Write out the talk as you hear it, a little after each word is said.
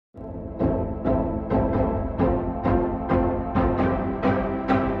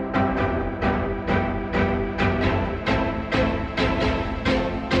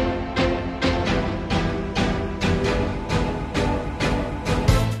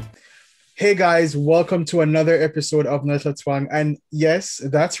Hey guys, welcome to another episode of Nutla Twang. And yes,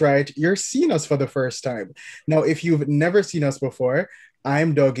 that's right, you're seeing us for the first time. Now, if you've never seen us before,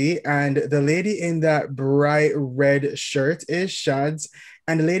 I'm Dougie, and the lady in that bright red shirt is Shads,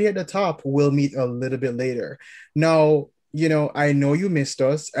 and the lady at the top will meet a little bit later. Now, I know you missed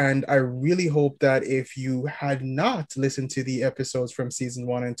us, and I really hope that if you had not listened to the episodes from season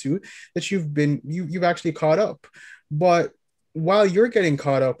 1 and 2, that you've actually caught up. But while you're getting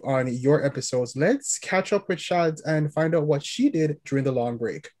caught up on your episodes, let's catch up with Shads and find out what she did during the long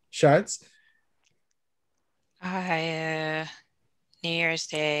break. Shads? I New Year's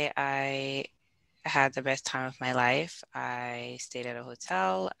Day, I had the best time of my life. I stayed at a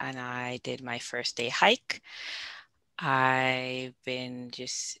hotel and I did my first day hike. I've been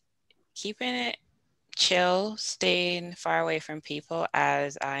just keeping it chill, staying far away from people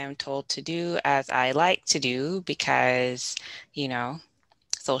as I am told to do, as I like to do, because, you know,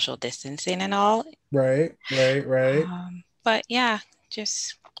 social distancing and all. Right, right, right. But yeah,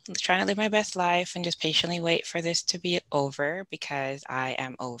 just trying to live my best life and just patiently wait for this to be over because I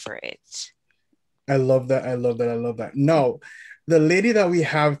am over it. I love that. I love that. I love that. No, the lady that we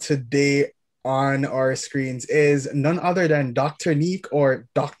have today on our screens is none other than Dr. Neek or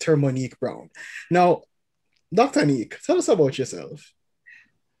Dr. Monique Brown. Now, Dr. Neek, tell us about yourself.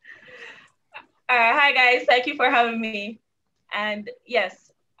 Hi guys, thank you for having me. And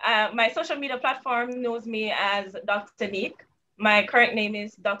yes, my social media platform knows me as Dr. Neek. My current name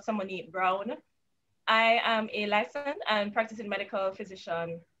is Dr. Monique Brown. I am a licensed and practicing medical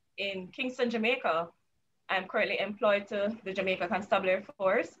physician in Kingston, Jamaica. I'm currently employed to the Jamaica Constabulary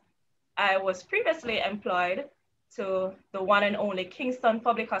Force. I was previously employed to the one and only Kingston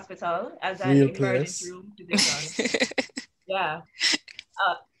Public Hospital as an Real emergency place. room physician. Yeah.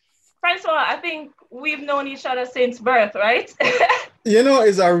 Uh, Francois, I think we've known each other since birth, right?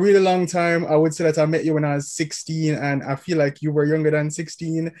 It's a really long time. I would say that I met you when I was 16, and I feel like you were younger than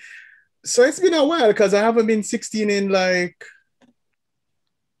 16. So it's been a while because I haven't been 16 in like,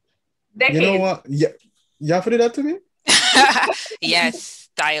 you know Decades. what? Yeah, you have to do that to me? Yes,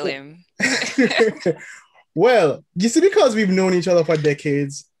 style him. Well, you see, because we've known each other for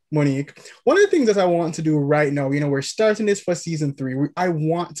decades, Monique, one of the things that I want to do right now, we're starting this for season 3. I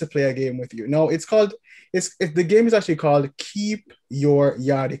want to play a game with you. No, the game is actually called Keep Your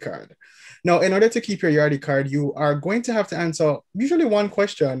Yardie Card. Now, in order to keep your Yardie card, you are going to have to answer usually one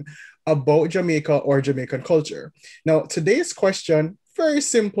question about Jamaica or Jamaican culture. Now, today's question, very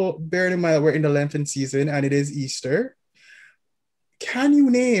simple, bearing in mind that we're in the Lenten season and it is Easter. Can you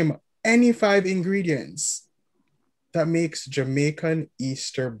name any 5 ingredients that makes Jamaican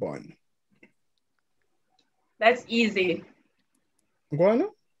Easter bun? That's easy. Go on.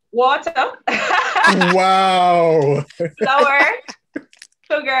 Water, Wow. flour,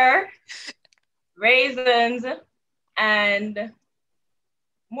 sugar, raisins, and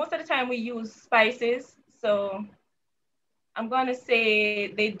most of the time we use spices. So I'm gonna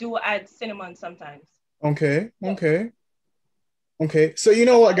say they do add cinnamon sometimes. Okay, Yeah. okay. Okay, so you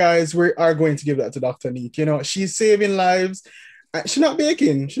know what, guys? We are going to give that to Dr. Neek. She's saving lives. She's not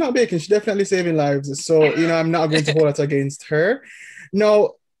baking. She's not baking. She's definitely saving lives. So, I'm not going to hold it against her.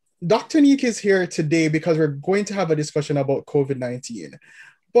 Now, Dr. Neek is here today because we're going to have a discussion about COVID-19.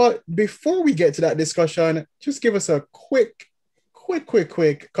 But before we get to that discussion, just give us a quick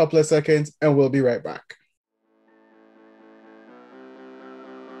couple of seconds, and we'll be right back.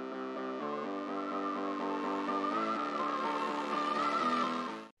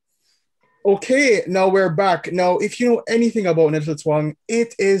 Okay, now we're back. Now, if you know anything about Nettle Twang, I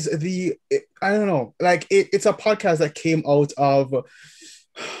don't know, like it's a podcast that came out of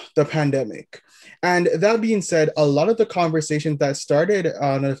the pandemic. And that being said, a lot of the conversations that started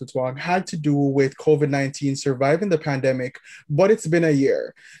on Nettle Twang had to do with COVID-19 surviving the pandemic, but it's been a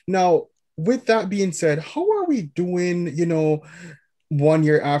year. Now, with that being said, how are we doing, 1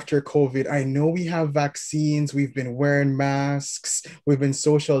 year after COVID? I know we have vaccines, we've been wearing masks, we've been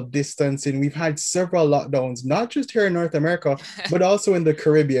social distancing, we've had several lockdowns, not just here in North America, but also in the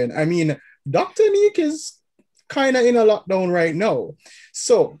Caribbean. I mean, Dr. Neek is kind of in a lockdown right now.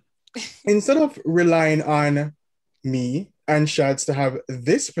 So instead of relying on me and Shads to have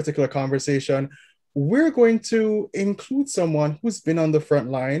this particular conversation, we're going to include someone who's been on the front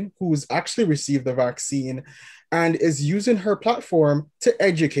line, who's actually received the vaccine, and is using her platform to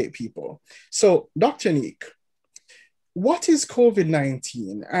educate people. So, Dr. Neek, what is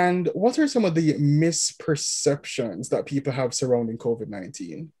COVID-19 and what are some of the misperceptions that people have surrounding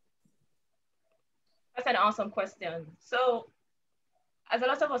COVID-19? That's an awesome question. So, as a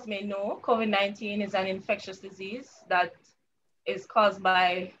lot of us may know, COVID-19 is an infectious disease that is caused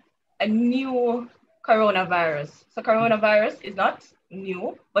by a new coronavirus. So coronavirus is not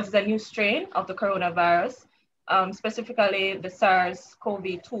new, but it's a new strain of the coronavirus, specifically the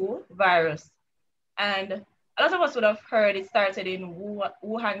SARS-CoV-2 virus. And a lot of us would have heard it started in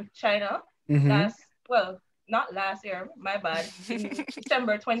Wuhan, China, not last year, my bad, in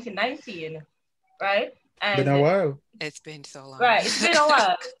December 2019, right? And been a while. It's been so long. Right, it's been a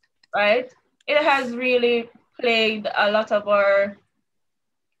while, right? It has really plagued a lot of our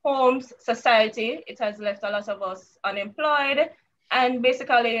homes, society. It has left a lot of us unemployed and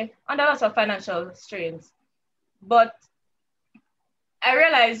basically under a lot of financial strains. But I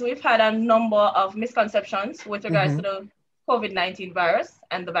realize we've had a number of misconceptions with regards to the COVID-19 virus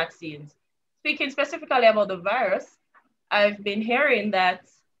and the vaccines. Speaking specifically about the virus, I've been hearing that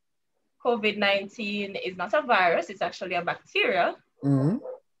COVID-19 is not a virus, it's actually a bacteria.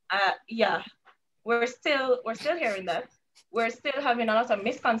 Yeah, we're still hearing that. We're still having a lot of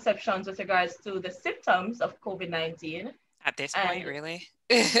misconceptions with regards to the symptoms of COVID-19. At this point, really?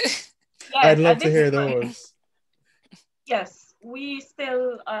 Yes, I'd love to hear those. Yes, we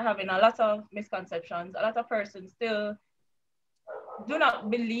still are having a lot of misconceptions. A lot of persons still do not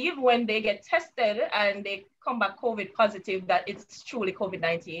believe when they get tested and they come back COVID positive that it's truly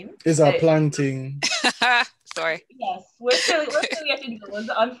COVID-19. Is our planting? Sorry. Yes, we're still getting those,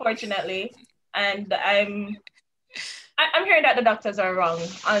 unfortunately, and I'm hearing that the doctors are wrong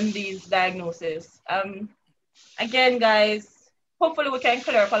on these diagnoses. Again, guys, hopefully we can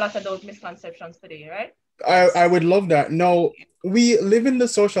clear up a lot of those misconceptions today, right? I would love that. No, we live in the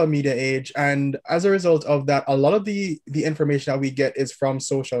social media age, and as a result of that, a lot of the information that we get is from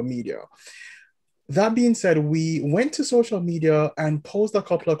social media. That being said, we went to social media and posed a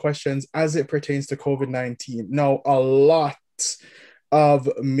couple of questions as it pertains to COVID-19. Now, a lot of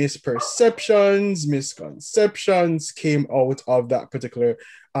misperceptions, misconceptions came out of that particular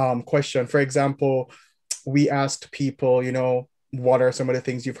question. For example, we asked people, what are some of the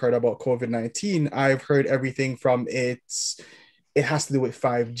things you've heard about COVID-19? I've heard everything from it has to do with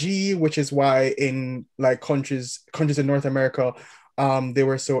 5G, which is why in like countries in North America, they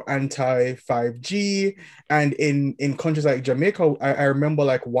were so anti 5G. And in countries like Jamaica, I remember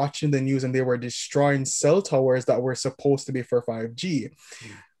like watching the news and they were destroying cell towers that were supposed to be for 5G.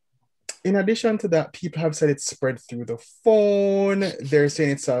 In addition to that, people have said it's spread through the phone. They're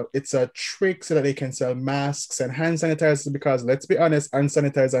saying it's a trick so that they can sell masks and hand sanitizers, because let's be honest, hand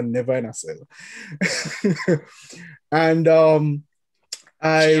sanitizer never in a sale. And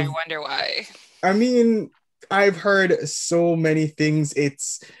I wonder why. I mean, I've heard so many things.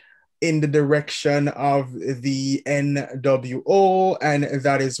 It's in the direction of the NWO, and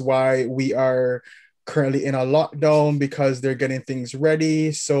that is why we are currently in a lockdown, because they're getting things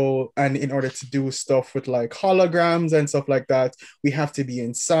ready. So, and in order to do stuff with like holograms and stuff like that, we have to be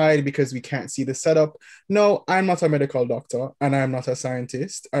inside because we can't see the setup. No, I'm not a medical doctor and I'm not a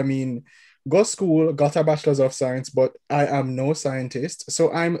scientist. I mean, go school, got a bachelor's of science, but I am no scientist.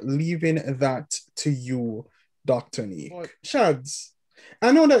 So I'm leaving that to you, Dr. Neek. Shads,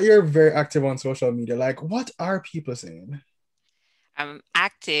 I know that you're very active on social media. Like, what are people saying? I'm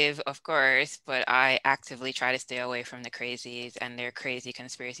active, of course, but I actively try to stay away from the crazies and their crazy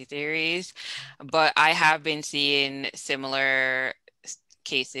conspiracy theories. But I have been seeing similar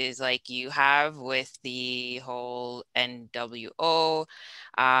cases like you have with the whole NWO.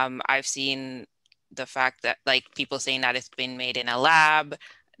 I've seen the fact that like people saying that it's been made in a lab,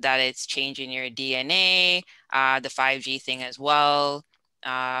 that it's changing your DNA, the 5G thing as well.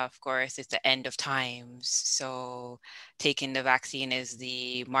 Of course, it's the end of times. So taking the vaccine is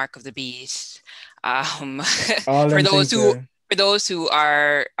the mark of the beast. For those who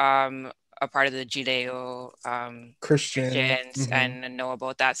are a part of the Judeo Christians and know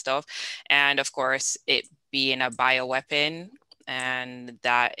about that stuff. And of course, it being a bioweapon, and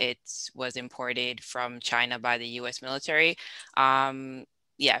that it was imported from China by the US military.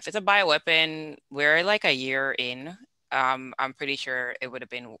 If it's a bioweapon, we're like a year in. I'm pretty sure it would have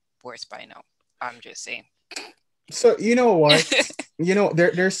been worse by now. I'm just saying. So you know what?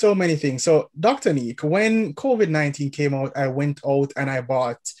 There's so many things. So Dr. Neek, when COVID-19 came out, I went out and I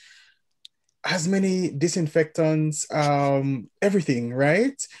bought as many disinfectants, everything,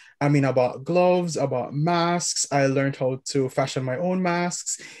 right? I mean, about gloves, about masks. I learned how to fashion my own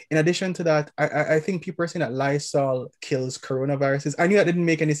masks. In addition to that, I think people are saying that Lysol kills coronaviruses. I knew that didn't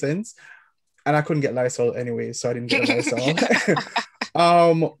make any sense. And I couldn't get Lysol anyway, so I didn't get Lysol.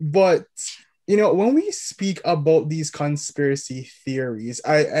 But, when we speak about these conspiracy theories,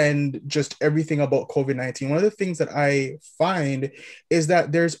 and just everything about COVID-19, one of the things that I find is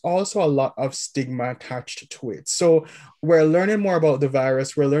that there's also a lot of stigma attached to it. So we're learning more about the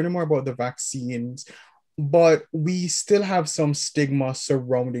virus, we're learning more about the vaccines, but we still have some stigma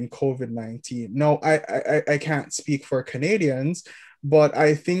surrounding COVID-19. Now, I can't speak for Canadians, but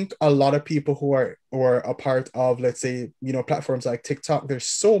I think a lot of people who are a part of, let's say, platforms like TikTok, there's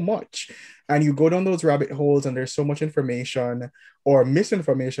so much, and you go down those rabbit holes, and there's so much information or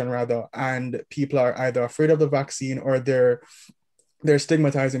misinformation rather, and people are either afraid of the vaccine, or they're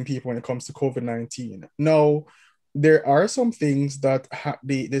stigmatizing people when it comes to COVID-19. Now, there are some things that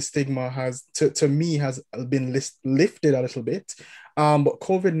the stigma has, to me, has been lifted a little bit. But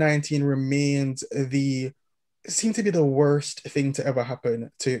COVID-19 remains seem to be the worst thing to ever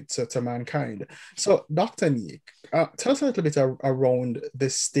happen to mankind. So, Dr. Nick, tell us a little bit around the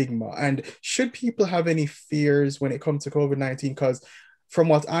stigma, and should people have any fears when it comes to COVID-19? Because from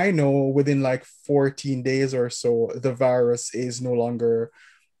what I know, within like 14 days or so, the virus is no longer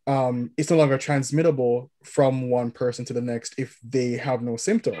it's no longer transmittable from one person to the next if they have no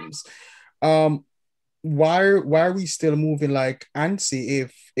symptoms. Why are we still moving like antsy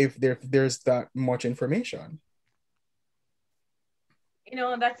if there's that much information?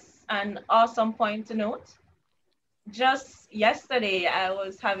 That's an awesome point to note. Just yesterday, I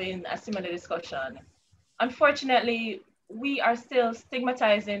was having a similar discussion. Unfortunately, we are still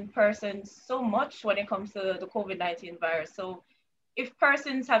stigmatizing persons so much when it comes to the COVID-19 virus. So if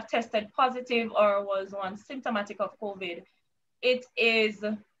persons have tested positive or was once symptomatic of COVID, it's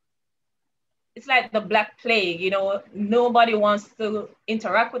like the Black Plague, nobody wants to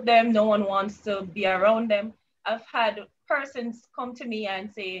interact with them. No one wants to be around them. I've had persons come to me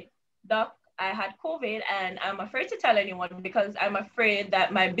and say, Doc, I had COVID and I'm afraid to tell anyone because I'm afraid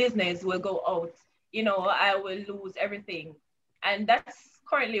that my business will go out. I will lose everything. And that's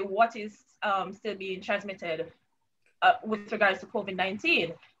currently what is still being transmitted with regards to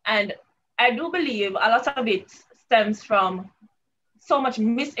COVID-19. And I do believe a lot of it stems from so much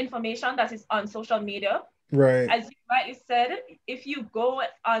misinformation that is on social media. Right. As you rightly said, if you go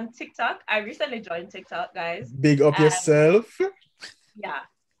on TikTok, I recently joined TikTok, guys. Big up yourself. Yeah.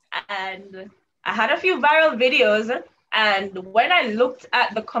 And I had a few viral videos. And when I looked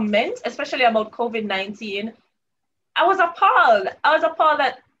at the comments, especially about COVID-19, I was appalled. I was appalled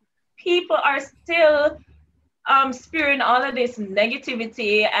that people are still spewing all of this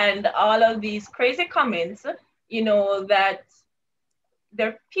negativity and all of these crazy comments, that there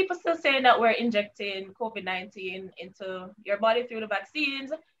are people still saying that we're injecting COVID-19 into your body through the vaccines.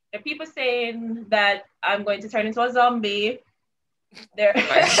 There are people saying that I'm going to turn into a zombie.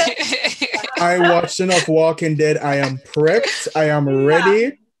 I watched enough Walking Dead. I am prepped. I am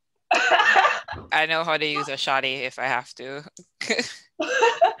ready. I know how to use a shoddy if I have to.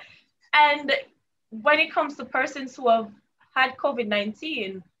 And when it comes to persons who have had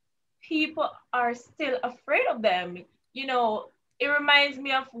COVID-19, people are still afraid of them. It reminds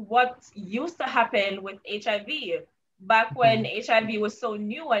me of what used to happen with HIV back when HIV was so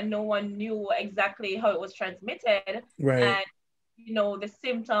new and no one knew exactly how it was transmitted. Right. And, the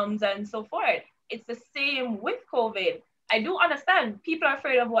symptoms and so forth. It's the same with COVID. I do understand people are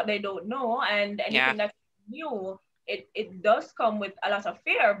afraid of what they don't know, and anything that's new, it does come with a lot of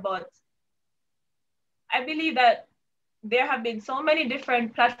fear, but I believe that there have been so many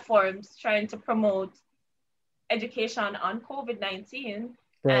different platforms trying to promote education on COVID-19.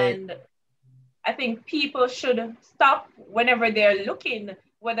 Right. And I think people should stop whenever they're looking,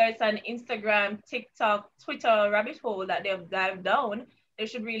 whether it's an Instagram, TikTok, Twitter rabbit hole that they've dived down, they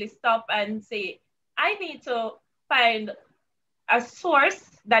should really stop and say, I need to find a source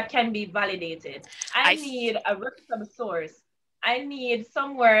that can be validated. I need a reputable source. I need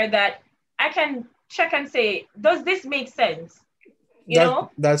somewhere that I can check and say, does this make sense?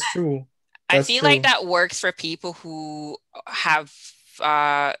 That's true. I feel like that works for people who have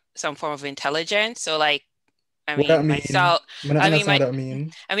some form of intelligence. So like, myself.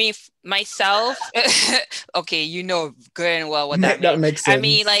 Myself. Okay, good and well what that means. That makes sense. I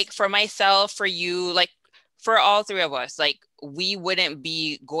mean, like for myself, for you, like for all three of us, like we wouldn't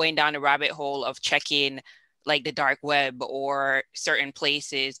be going down the rabbit hole of checking like the dark web or certain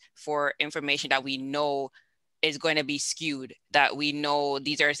places for information that we know is going to be skewed, that we know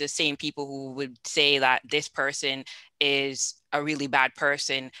these are the same people who would say that this person is a really bad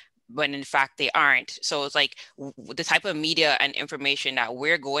person, when in fact they aren't. So it's like the type of media and information that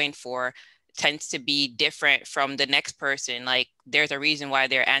we're going for tends to be different from the next person. Like there's a reason why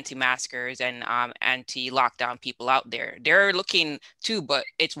they're anti-maskers and anti-lockdown people out there. They're looking too, but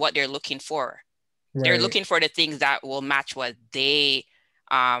it's what they're looking for. Right. They're looking for the things that will match what they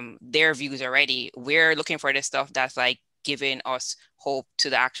their views already. We're looking for the stuff that's like giving us hope to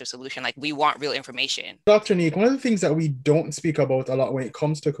the actual solution. Like we want real information. Dr. Neek, one of the things that we don't speak about a lot when it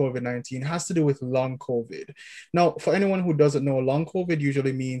comes to COVID-19 has to do with long COVID. Now, for anyone who doesn't know, long COVID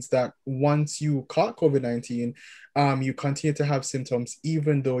usually means that once you caught COVID-19, you continue to have symptoms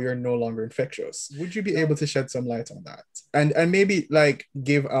even though you're no longer infectious. Would you be able to shed some light on that? And maybe like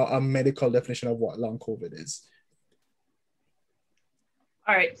give a medical definition of what long COVID is?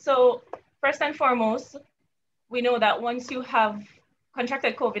 All right, so first and foremost, we know that once you have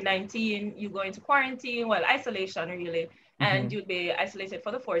contracted COVID-19, you go into quarantine, well, isolation really, and you'd be isolated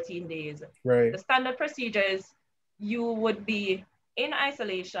for the 14 days. Right. The standard procedures, you would be in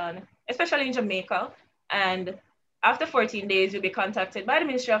isolation, especially in Jamaica, and after 14 days, you'll be contacted by the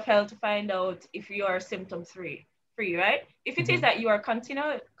Ministry of Health to find out if you are symptom-free, right? If it is that you are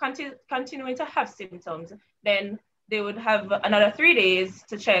continuing to have symptoms, then they would have another 3 days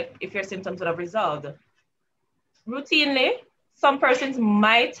to check if your symptoms would have resolved. Routinely, some persons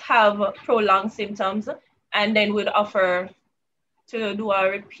might have prolonged symptoms and then would offer to do a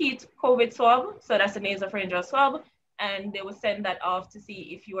repeat COVID swab. So that's a nasopharyngeal swab. And they will send that off to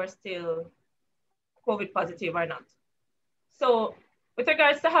see if you are still COVID positive or not. So with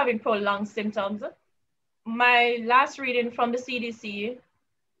regards to having prolonged symptoms, my last reading from the CDC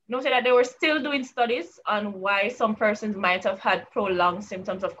noted that they were still doing studies on why some persons might have had prolonged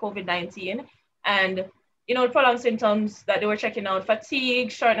symptoms of COVID-19. And you know, prolonged symptoms that they were checking out: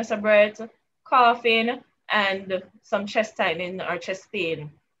 fatigue, shortness of breath, coughing, and some chest tightening or chest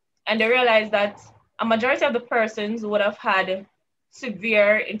pain. And they realized that a majority of the persons would have had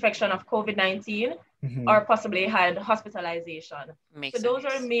severe infection of COVID-19 or possibly had hospitalization. So those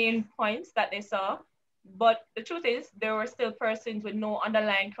are the main points that they saw. But the truth is, there were still persons with no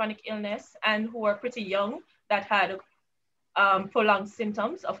underlying chronic illness and who were pretty young that had prolonged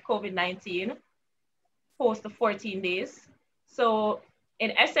symptoms of COVID-19 post the 14 days. So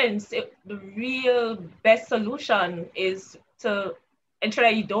in essence, the real best solution is to ensure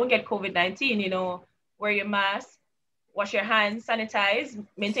that you don't get COVID-19, you know, wear your mask, wash your hands, sanitize,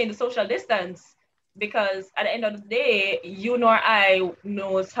 maintain the social distance, because at the end of the day, you nor I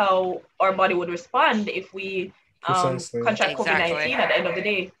knows how our body would respond if we contract COVID-19 at the end of the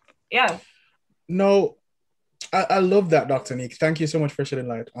day. Yeah. No, I love that, Dr. Neek. Thank you so much for shedding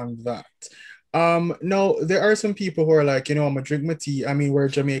light on that. No, there are some people who are like, you know, I'm gonna drink my tea. I mean, we're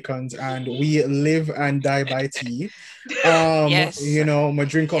Jamaicans and we live and die by tea. Yes. You know, I'm gonna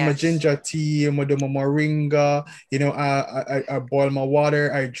drink all my ginger tea, I'm gonna do my moringa, you know, I boil my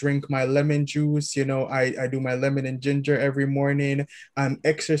water, I drink my lemon juice, you know, I do my lemon and ginger every morning. I'm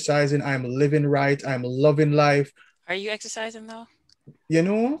exercising, I'm living right, I'm loving life. Are you exercising though? You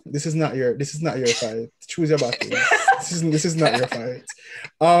know, this is not your fight. Choose your battles. This is not your fight.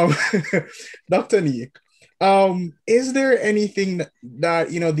 Dr. Neek, is there anything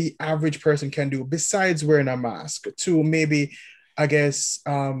that you know the average person can do besides wearing a mask to maybe, I guess,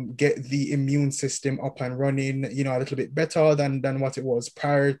 get the immune system up and running, you know, a little bit better than what it was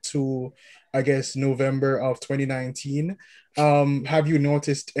prior to, I guess, November of 2019? Have you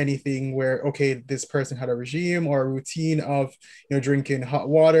noticed anything where, okay, this person had a regime or a routine of, you know, drinking hot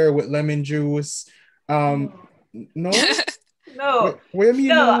water with lemon juice? No? No. What do you mean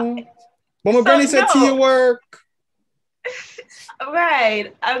no? But my granny said tea work.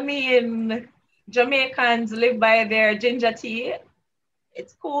 Right. I mean, Jamaicans live by their ginger tea.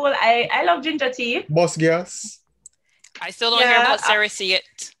 It's cool. I love ginger tea. Boss gas. I still don't hear about Sarah See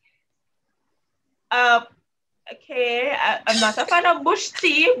It. Okay, I'm not a fan of bush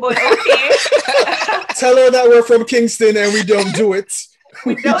tea, but okay. Tell her that we're from Kingston and we don't do it.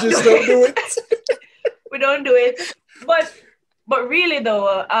 We just don't do it. We don't do it. But really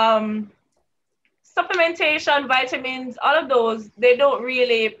though, supplementation, vitamins, all of those, they don't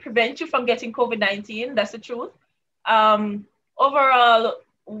really prevent you from getting COVID-19. That's the truth. Overall,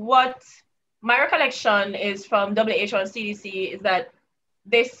 what my recollection is from WHO and CDC is that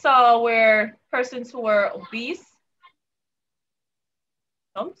they saw where persons who were obese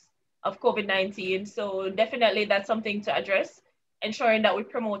of COVID-19. So definitely that's something to address, ensuring that we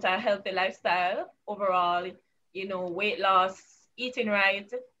promote a healthy lifestyle overall, you know, weight loss, eating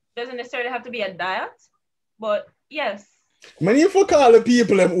right. Doesn't necessarily have to be a diet, but yes. Many of you call the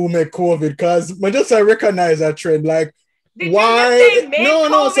people who make COVID because I just recognize that trend. Like Did you Why? just say make No,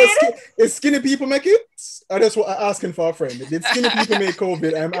 no. So COVID? is skinny people make it? I just asking for a friend. Did skinny people make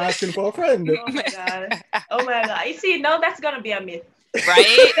COVID? I'm asking for a friend. Oh my god. Oh my god. You see, no, that's gonna be a myth.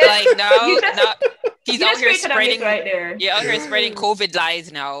 Right? Like now, You just now he's you out just here created a myth spreading. right there. Yeah, out here spreading COVID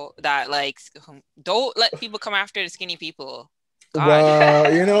lies now. That like, don't let people come after the skinny people. God.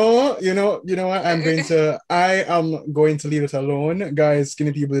 Well, you know what? I am going to leave it alone, guys.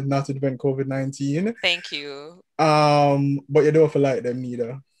 Skinny people did not invent COVID-19. Thank you. But you don't feel like them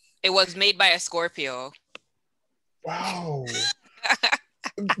neither. It was made by a Scorpio. Wow.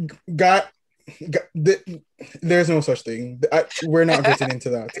 God, there's no such thing. We're not getting into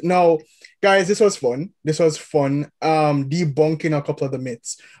that. No, guys, this was fun. Debunking a couple of the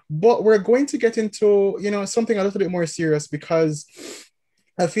myths. But we're going to get into, something a little bit more serious because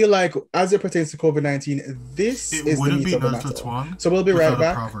I feel like as it pertains to COVID-19, this is the meat of the matter. So we'll be right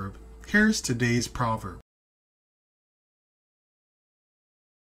back. Proverb. Here's today's proverb.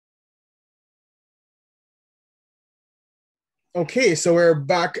 Okay, so we're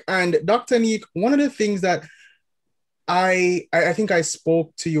back, and Dr. Neek, one of the things that I think I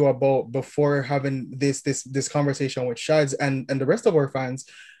spoke to you about before having this conversation with Shads and the rest of our fans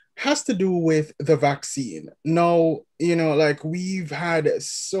has to do with the vaccine. Now, like we've had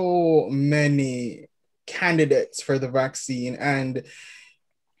so many candidates for the vaccine, and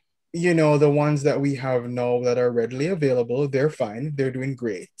the ones that we have now that are readily available, they're fine, they're doing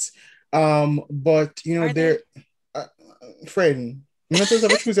great. But they're friend, you not supposed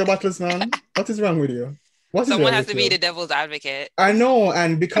to choose your battles, man. What is wrong with you? Someone has to be the devil's advocate. I know,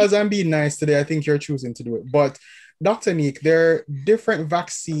 and because I'm being nice today, I think you're choosing to do it. But Dr. Neek, there are different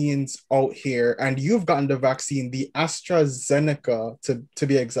vaccines out here, and you've gotten the vaccine, the AstraZeneca, to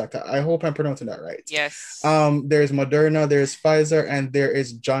be exact. I hope I'm pronouncing that right. Yes. There's Moderna, there's Pfizer, and there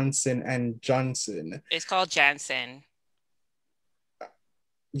is Johnson and Johnson. It's called Janssen.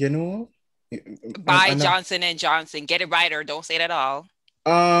 By Johnson and Johnson. Get it right or don't say it at all.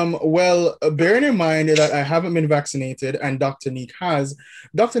 Well, bearing in mind that I haven't been vaccinated and Dr. Neek has,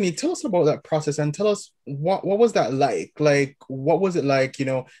 Dr. Neek, tell us about that process and tell us what was that like? Like, what was it like,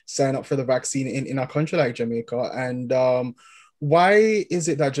 sign up for the vaccine in a country like Jamaica? And why is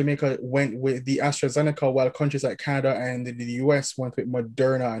it that Jamaica went with the AstraZeneca while countries like Canada and the US went with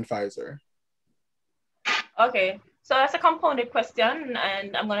Moderna and Pfizer? Okay, so that's a compounded question,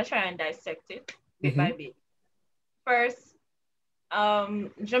 and I'm going to try and dissect it bit by bit. First,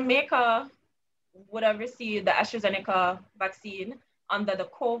 Jamaica would have received the AstraZeneca vaccine under the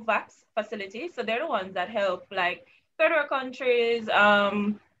COVAX facility. So they're the ones that help like third world countries,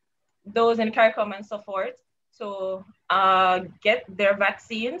 those in CARICOM and so forth, to get their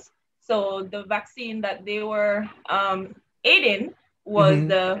vaccines. So the vaccine that they were aiding was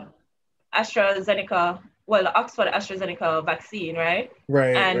the AstraZeneca, the Oxford AstraZeneca vaccine, right?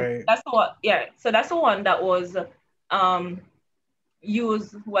 Right, and right. That's the one, so that's the one that was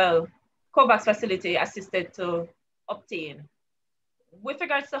used, COVAX facility assisted to obtain. With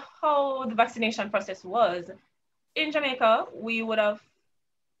regards to how the vaccination process was, in Jamaica, we would have,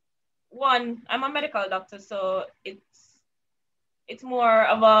 I'm a medical doctor, so it's more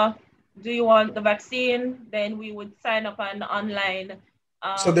of a, do you want the vaccine? Then we would sign up an online.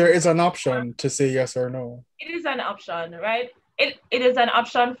 So there is an option to say yes or no. It is an option, right? It is an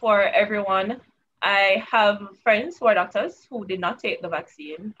option for everyone. I have friends who are doctors who did not take the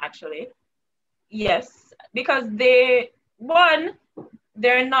vaccine, actually. Yes, because they're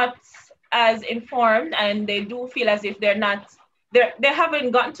not as informed, and they do feel as if they haven't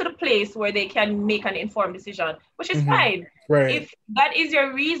gotten to the place where they can make an informed decision, which is fine. Right. If that is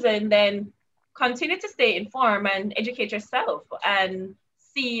your reason, then continue to stay informed and educate yourself and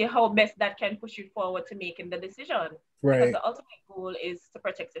see how best that can push you forward to making the decision. Right. Because the ultimate goal is to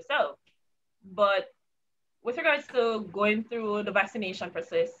protect yourself. But with regards to going through the vaccination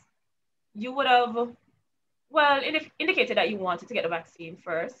process, you would have, indicated that you wanted to get the vaccine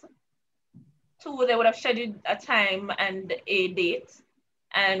first. 2, they would have scheduled a time and a date,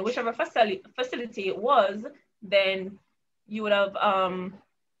 and whichever facility it was, then you would have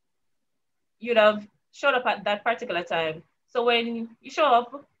showed up at that particular time. So when you show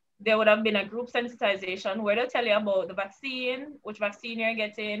up, there would have been a group sensitization where they'll tell you about the vaccine, which vaccine you're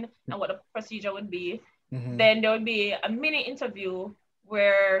getting, and what the procedure would be. Then there would be a mini interview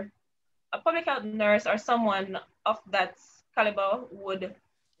where a public health nurse or someone of that caliber would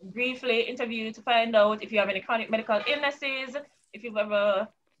briefly interview you to find out if you have any chronic medical illnesses, if you've ever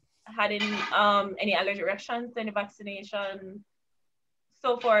had any allergic reactions to any vaccination,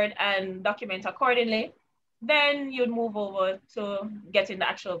 so forth, and document accordingly. Then you'd move over to getting the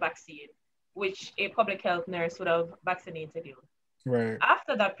actual vaccine. which a public health nurse would have vaccinated you. Right.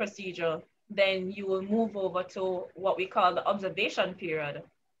 After that procedure, then you will move over to what we call the observation period,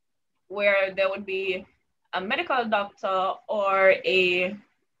 where there would be a medical doctor or a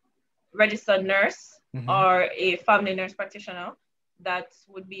registered nurse or a family nurse practitioner that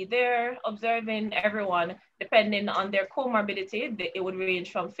would be there observing everyone. Depending on their comorbidity, it would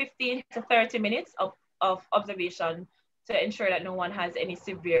range from 15 to 30 minutes of observation to ensure that no one has any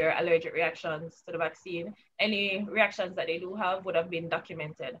severe allergic reactions to the vaccine. Any reactions that they do have would have been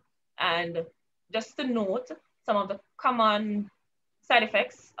documented. And just to note, some of the common side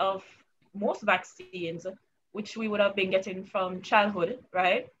effects of most vaccines, which we would have been getting from childhood,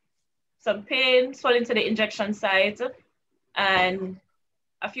 right? Some pain, swelling to the injection site, and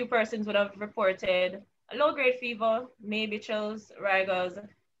a few persons would have reported a low-grade fever, maybe chills, rigors,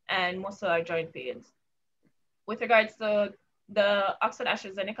 and muscular joint pains. With regards to the Oxford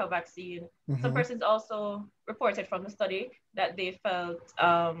AstraZeneca vaccine, some persons also reported from the study that they felt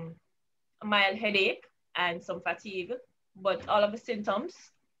a mild headache and some fatigue, but all of the symptoms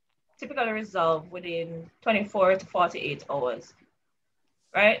typically resolve within 24 to 48 hours,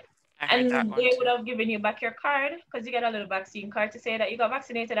 right? And they would have given you back your card because you get a little vaccine card to say that you got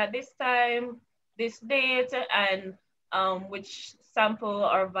vaccinated at this time, this date, and which sample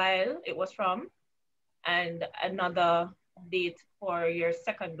or vial it was from, and another date for your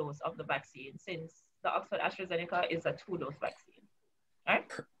second dose of the vaccine, since the Oxford AstraZeneca is a 2-dose vaccine,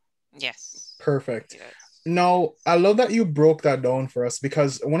 right? Yes. Perfect. Yes. Now, I love that you broke that down for us,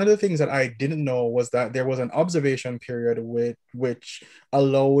 because one of the things that I didn't know was that there was an observation period which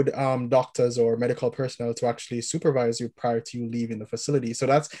allowed doctors or medical personnel to actually supervise you prior to you leaving the facility. So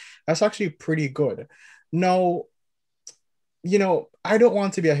that's actually pretty good. Now, I don't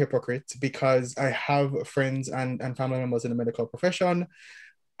want to be a hypocrite, because I have friends and family members in the medical profession.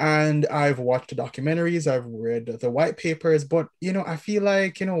 And I've watched the documentaries, I've read the white papers, but I feel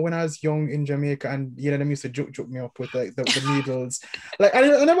like, when I was young in Jamaica, and them used to joke me up with like the needles, like I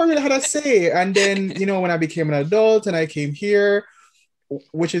never really had a say. And then when I became an adult and I came here,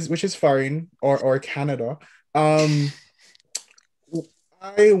 which is foreign or Canada,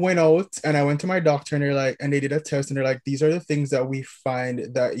 I went out and I went to my doctor, and they did a test, and they're like, these are the things that we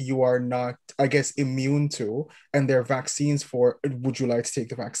find that you are not, I guess, immune to, and they're vaccines for. Would you like to take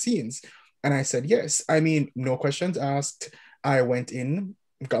the vaccines? And I said, yes. I mean, no questions asked. I went in,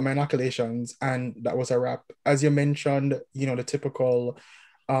 got my inoculations, and that was a wrap. As you mentioned, the typical,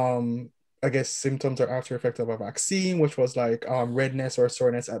 I guess, symptoms or after effect of a vaccine, which was like redness or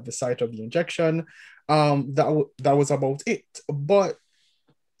soreness at the site of the injection. That was about it. But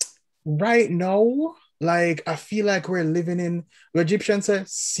right now, like, I feel like we're living in, the Egyptians say,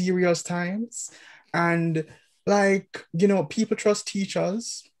 serious times. And like, people trust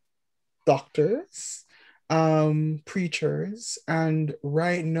teachers, doctors, preachers. And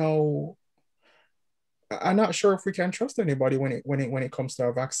right now, I'm not sure if we can trust anybody when it comes to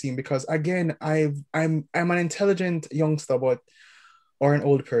a vaccine, because again, I'm an intelligent youngster, or an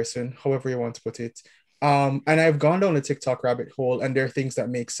old person, however you want to put it. And I've gone down the TikTok rabbit hole, and there are things that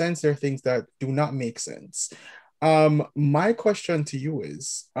make sense. There are things that do not make sense. My question to you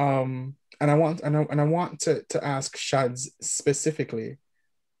is, and I want to ask Shads specifically,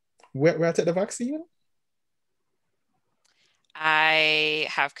 where at the vaccine? I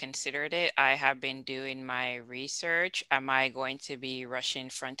have considered it. I have been doing my research. Am I going to be rushing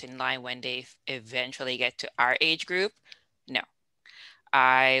front in line when they eventually get to our age group? No.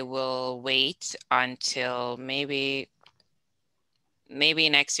 I will wait until maybe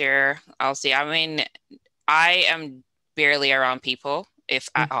next year. I'll see. I mean, I am barely around people, if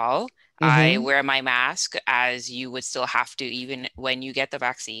at all. I wear my mask, as you would still have to even when you get the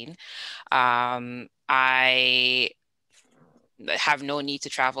vaccine. I have no need to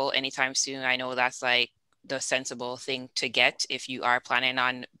travel anytime soon. I know that's like the sensible thing to get if you are planning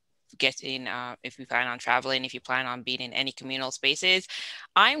on if you plan on traveling, if you plan on being in any communal spaces.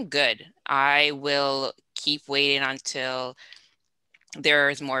 I'm good. I will keep waiting until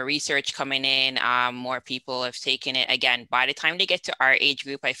there's more research coming in, more people have taken it. Again, by the time they get to our age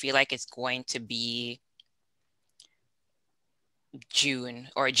group, I feel like it's going to be June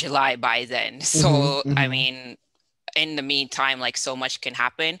or July by then. So, I mean, in the meantime, like, so much can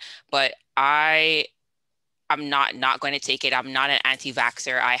happen, but I'm not going to take it. I'm not an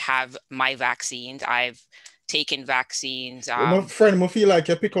anti-vaxxer. I have my vaccines. I've taken vaccines. My friend, I feel like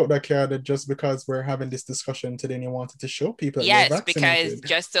you pick out that card just because we're having this discussion today and you wanted to show people. Yes, because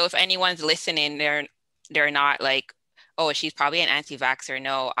just so if anyone's listening, they're not like, oh, she's probably an anti-vaxxer.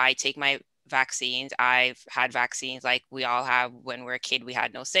 No, I take my vaccines. I've had vaccines like we all have when we're a kid, we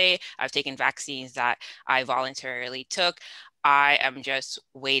had no say. I've taken vaccines that I voluntarily took. I am just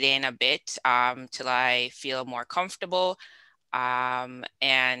waiting a bit till I feel more comfortable.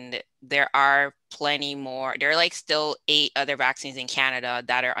 And there are plenty more. There are like still 8 other vaccines in Canada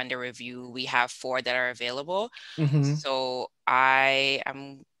that are under review. We have 4 that are available. Mm-hmm. So I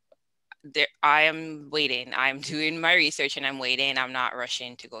am there. I am waiting. I'm doing my research and I'm waiting. I'm not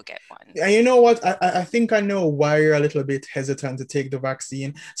rushing to go get one. And you know what? I think I know why you're a little bit hesitant to take the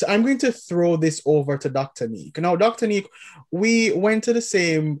vaccine. So I'm going to throw this over to Dr. Neek. Now, Dr. Neek, we went to the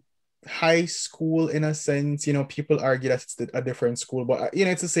same high school in a sense. You know, people argue that it's a different school, but you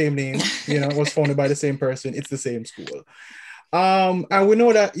know, it's the same name. You know, it was founded by the same person. It's the same school. And we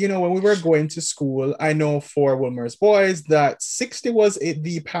know that, you know, when we were going to school, I know for Wilmer's boys that 60 was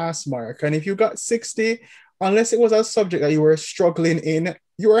the pass mark. And if you got 60, unless it was a subject that you were struggling in,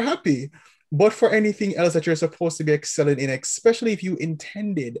 you were happy. But for anything else that you're supposed to be excelling in, especially if you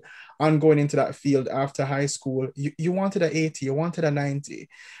intended on going into that field after high school, you wanted an 80, you wanted a 90.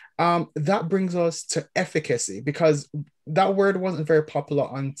 That brings us to efficacy, because that word wasn't very popular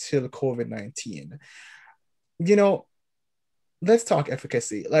until COVID-19. You know, let's talk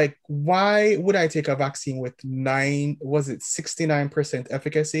efficacy. Like, why would I take a vaccine with 69%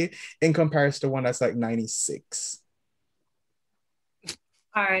 efficacy in comparison to one that's like 96?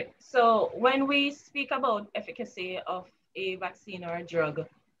 All right. So when we speak about efficacy of a vaccine or a drug,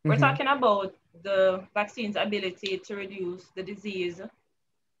 we're talking about the vaccine's ability to reduce the disease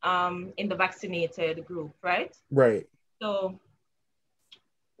in the vaccinated group, right? Right. So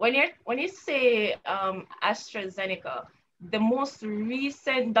when you say AstraZeneca, the most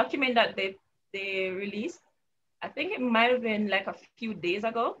recent document that they released, I think it might have been like a few days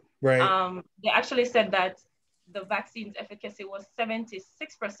ago. Right. They actually said that the vaccine's efficacy was 76%.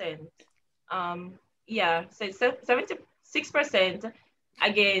 Yeah, so 76%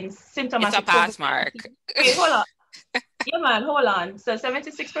 against symptomatic. It's a pass mark. Wait, hold on. Yeah, man, hold on. So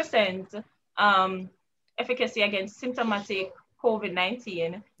 76% efficacy against symptomatic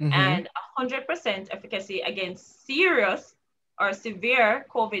COVID-19 and 100% efficacy against serious or severe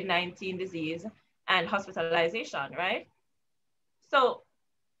COVID-19 disease and hospitalization, right? So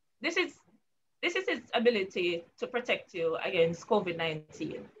this is its ability to protect you against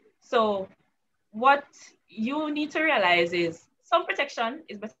COVID-19. So what you need to realize is some protection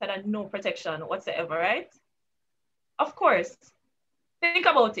is better than no protection whatsoever, right? Of course, think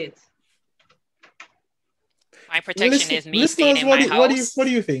about it. My protection is me staying in my house. What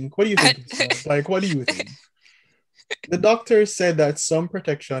do you think? What do you think? Like, what do you think? The doctor said that some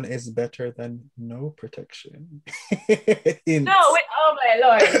protection is better than no protection. No, wait, oh my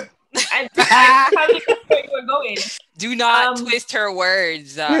Lord. I probably that's where you were going. Do not twist her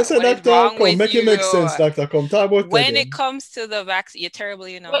words. Yes, Doctor, come, make it make sense, Doctor. Come, talk about when it comes to the vaccine, you're terrible,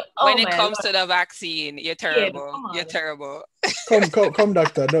 you know. When it comes to the vaccine, you're terrible. You're terrible. Come,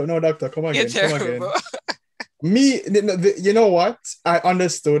 Doctor. No, Doctor, come again. You're terrible. Me, you know what? I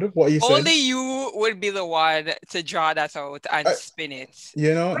understood what you said. Only you would be the one to draw that out and spin it.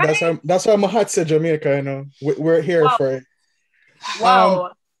 You know, right? that's why my heart said Jamaica. You know, we're here for it.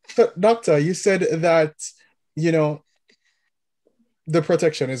 Wow. So, Doctor, you said that, you know, the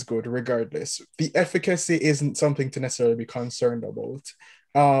protection is good regardless. The efficacy isn't something to necessarily be concerned about.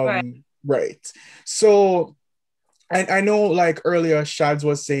 Right. So, and I know, like earlier, Shads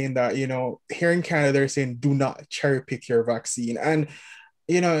was saying that, you know, here in Canada, they're saying do not cherry pick your vaccine. And,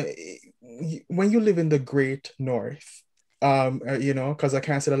 you know, when you live in the Great North, you know, because I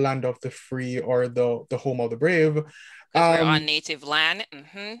can't say the land of the free or the home of the brave. We're on native land.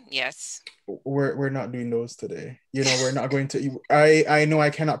 Yes. We're not doing those today. You know, we're not going to. I know I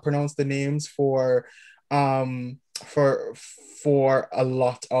cannot pronounce the names for a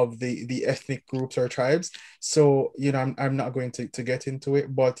lot of the ethnic groups or tribes. So, you know, I'm not going to get into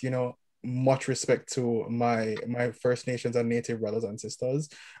it, but, you know, much respect to my First Nations and Native brothers and sisters.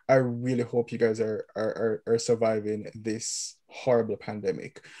 I really hope you guys are surviving this horrible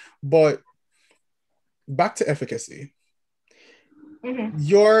pandemic. But back to efficacy.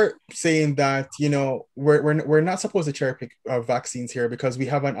 You're saying that, you know, we're not supposed to cherry pick vaccines here because we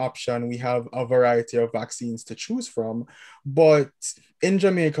have an option. We have a variety of vaccines to choose from. But in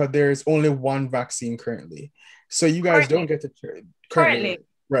Jamaica, there's only one vaccine currently. So you guys don't get to currently.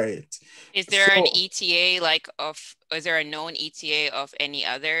 Right. Is there an ETA is there a known ETA of any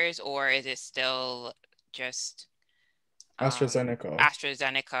others, or is it still just AstraZeneca?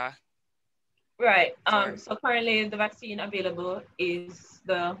 Right. So currently the vaccine available is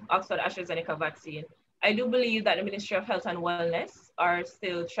the Oxford AstraZeneca vaccine. I do believe that the Ministry of Health and Wellness are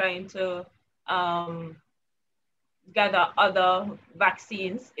still trying to um, gather other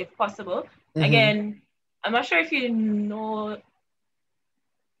vaccines if possible. Mm-hmm. Again, I'm not sure if you know,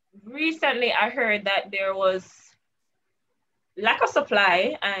 recently I heard that there was lack of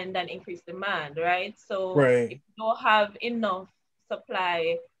supply and an increased demand, right? So if Right. you don't have enough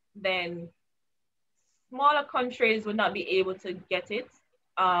supply, then smaller countries would not be able to get it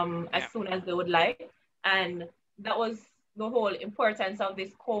as Yeah. soon as they would like. And that was the whole importance of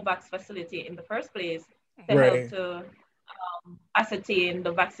this COVAX facility in the first place, to help Right. to ascertain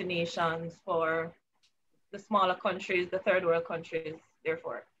the vaccinations for the smaller countries, the third world countries,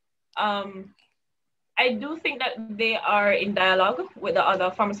 therefore. Um, I do think that they are in dialogue with the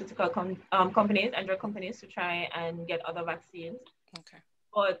other pharmaceutical companies and drug companies to try and get other vaccines. Okay.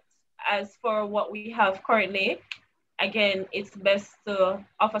 But as for what we have currently, again, it's best to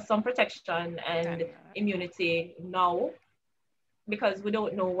offer some protection and immunity now, because we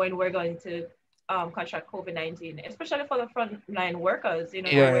don't know when we're going to contract COVID-19, especially for the frontline workers. You know,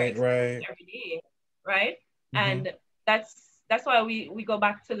 they Yeah. wear Right. exposed Right. every day, right? Mm-hmm. And that's why we go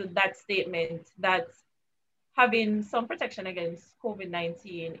back to that statement that having some protection against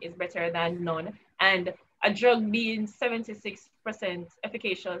COVID-19 is better than none. And a drug being 76%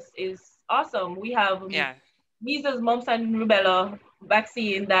 efficacious is awesome. We have Yeah. measles, mumps, and rubella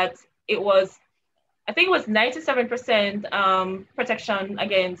vaccine that it was, I think it was 97% protection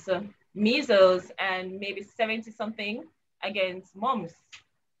against measles and maybe 70 something against mumps.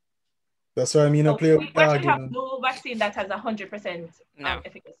 That's what I mean. I So play we with actually dog, you have know. no vaccine that has 100% No.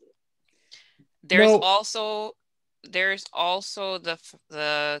 efficacy. There's No. also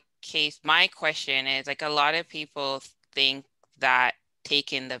the case. My question is, like, a lot of people think that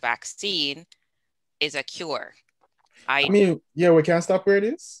taking the vaccine is a cure. I mean, yeah, we can't stop where it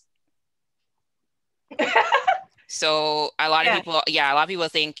is. So a lot of Yeah. people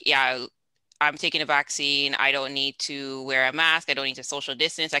think, yeah, I'm taking a vaccine. I don't need to wear a mask. I don't need to social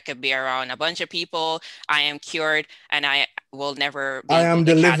distance. I could be around a bunch of people. I am cured, and I will never be I able am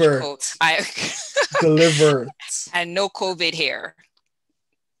to catch delivered. Delivered. and no COVID here.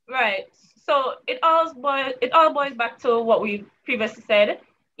 Right. So it all boils back to what we previously said.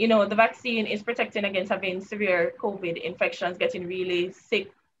 You know, the vaccine is protecting against having severe COVID infections, getting really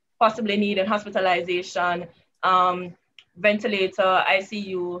sick, possibly needing hospitalization, um, ventilator,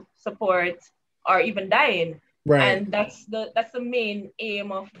 ICU support, or even dying. Right. And that's the main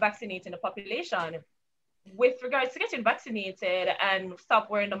aim of vaccinating the population. With regards to getting vaccinated and stop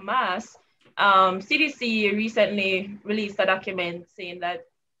wearing the mask, CDC recently released a document saying that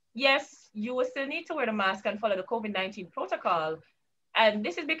yes, you will still need to wear the mask and follow the COVID-19 protocol. And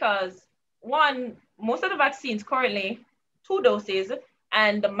this is because, one, most of the vaccines currently, 2 doses,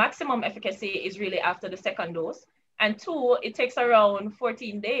 and the maximum efficacy is really after the second dose. And two, it takes around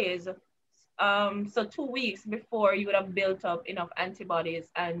 14 days, so 2 weeks before you would have built up enough antibodies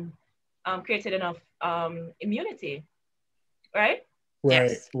and created enough immunity, right? Right.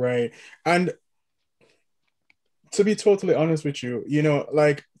 Yes. Right. And to be totally honest with you, you know,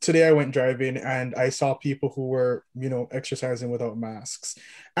 like today I went driving and I saw people who were, you know, exercising without masks.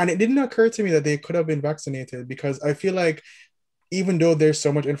 And it didn't occur to me that they could have been vaccinated, because I feel like even though there's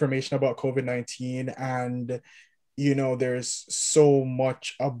so much information about COVID-19 and, you know, there's so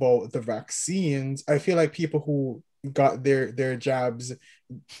much about the vaccines, I feel like people who got their jabs,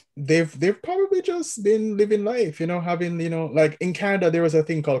 they've probably just been living life, you know, having, you know, like in Canada there was a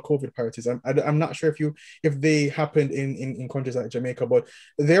thing called COVID parties. I'm not sure if they happened in countries like Jamaica, but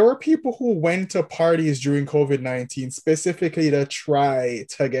there were people who went to parties during COVID-19 specifically to try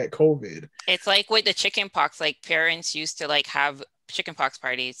to get COVID. It's like with the chicken pox, like parents used to like have chicken pox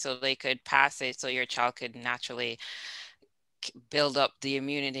parties so they could pass it so your child could naturally build up the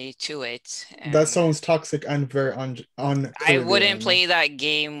immunity to it. That sounds toxic and very I wouldn't play that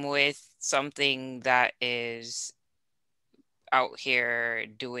game with something that is out here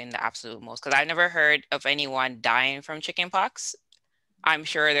doing the absolute most, because I've never heard of anyone dying from chicken pox. I'm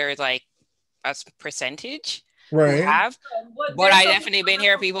sure there's like a percentage who right. have, but I definitely been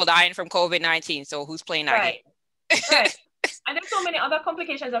hearing people dying from COVID-19. So who's playing that Right. game? Right. And there's so many other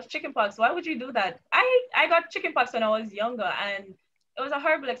complications of chickenpox. Why would you do that? I got chickenpox when I was younger, and it was a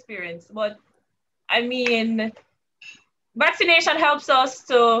horrible experience. But I mean, vaccination helps us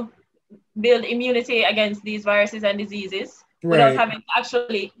to build immunity against these viruses and diseases without Right. having to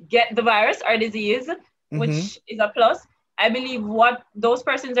actually get the virus or disease, which is a plus. I believe what those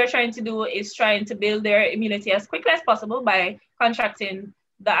persons are trying to do is trying to build their immunity as quickly as possible by contracting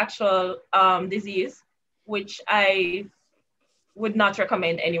the actual disease, which I would not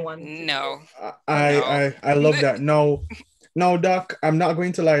recommend anyone. No. I love that. No, Doc, I'm not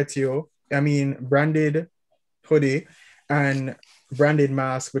going to lie to you. branded hoodie and branded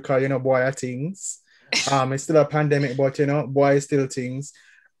mask because, boy are things. It's still a pandemic, but, boy is still things.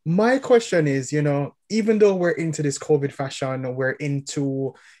 My question is, even though we're into this COVID fashion, we're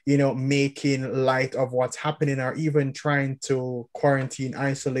into, making light of what's happening or even trying to quarantine,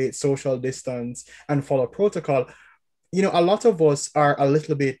 isolate, social distance, and follow protocol. A lot of us are a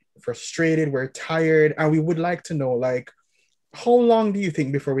little bit frustrated, we're tired, and we would like to know, like, how long do you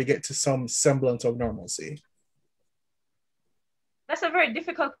think before we get to some semblance of normalcy? That's a very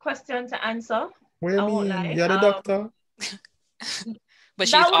difficult question to answer. What do you I won't mean? lie. You're the doctor? But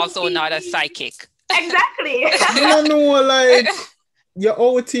she's That would also be- not a psychic. Exactly. You don't know, like, you're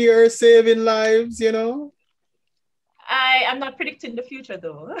out here saving lives, I am not predicting the future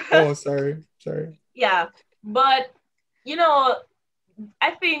though. Oh, sorry. Yeah, but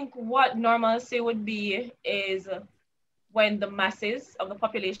I think what normalcy would be is when the masses of the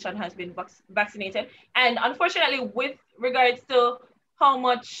population has been vaccinated. And unfortunately, with regards to how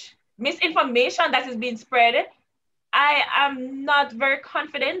much misinformation that is being spread, I am not very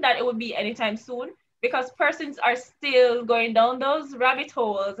confident that it will be anytime soon because persons are still going down those rabbit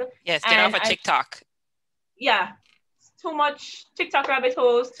holes. Yes, get off of TikTok. Yeah, too much TikTok rabbit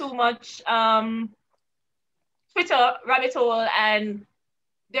holes, too much Twitter rabbit hole, and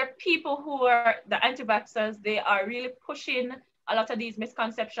there are people who are the anti-vaxxers. They are really pushing a lot of these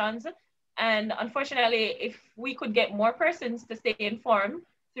misconceptions. And unfortunately, if we could get more persons to stay informed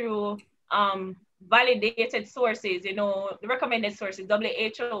through validated sources, the recommended sources,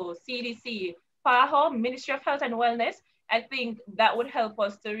 WHO, CDC, PAHO, Ministry of Health and Wellness, I think that would help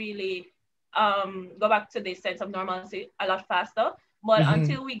us to really go back to this sense of normalcy a lot faster. But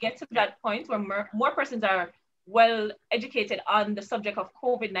until we get to that point where more persons are well educated on the subject of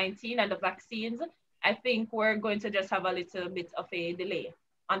COVID-19 and the vaccines, I think we're going to just have a little bit of a delay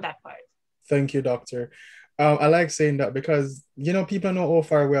on that part. Thank you, doctor. I like saying that because, people know how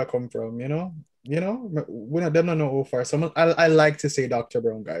far we are come from, we don't them don't know how far. So I like to say Dr.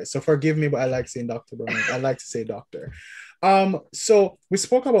 Brown, guys. So forgive me, but I like saying Dr. Brown. I like to say doctor. So we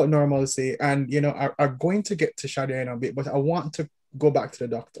spoke about normalcy and, are going to get to Shadia in a bit, but I want to go back to the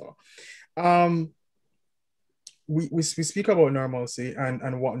doctor. We speak about normalcy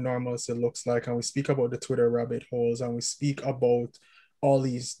and what normalcy looks like, and we speak about the Twitter rabbit holes, and we speak about all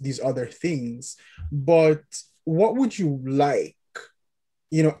these other things. But what would you like,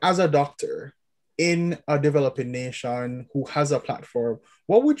 as a doctor in a developing nation who has a platform,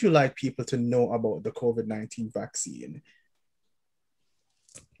 what would you like people to know about the COVID-19 vaccine?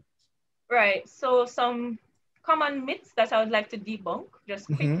 Right. So some common myths that I would like to debunk just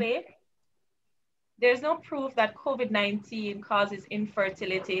quickly. There's no proof that COVID-19 causes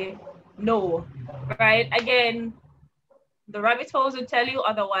infertility. No, right? Again, the rabbit holes will tell you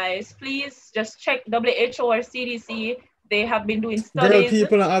otherwise. Please just check WHO or CDC. They have been doing studies. Girl,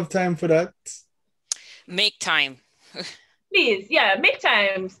 people don't have time for that. Make time. Please, make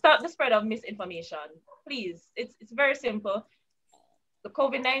time. Stop the spread of misinformation. Please, it's very simple. The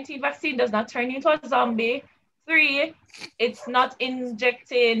COVID-19 vaccine does not turn you into a zombie. 3, it's not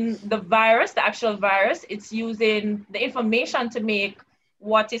injecting the virus, the actual virus. It's using the information to make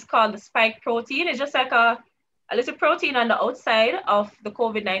what is called the spike protein. It's just like a little protein on the outside of the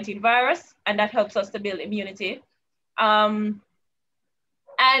COVID-19 virus, and that helps us to build immunity. And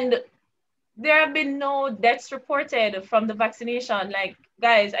there have been no deaths reported from the vaccination. Like,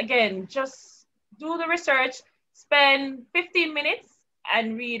 guys, again, just do the research, spend 15 minutes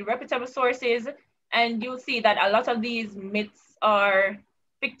and read reputable sources, and you'll see that a lot of these myths are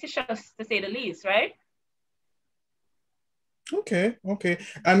fictitious, to say the least, right? Okay.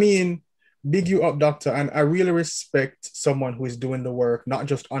 Big you up, doctor. And I really respect someone who is doing the work, not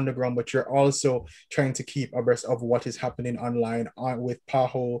just on the ground, but you're also trying to keep abreast of what is happening online with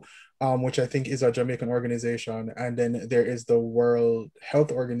PAHO, which I think is a Jamaican organization. And then there is the World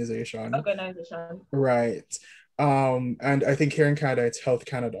Health Organization. Right. And I think here in Canada, it's Health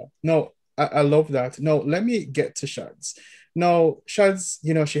Canada. No, I love that. No, let me get to Shads. Now, Shads,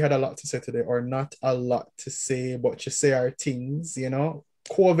 she had a lot to say today, or not a lot to say, but she say our things,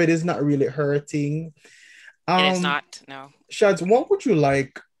 COVID is not really her thing. It is not, no. Shads, what would you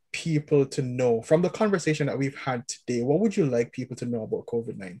like people to know from the conversation that we've had today? What would you like people to know about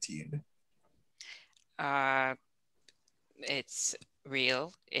COVID-19? It's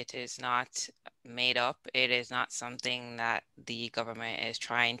real. It is not made up. It is not something that the government is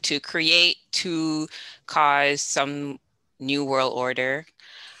trying to create to cause some new world order.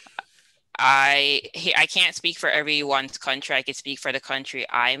 I can't speak for everyone's country. I can speak for the country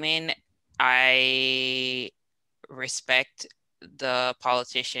I'm in. I respect the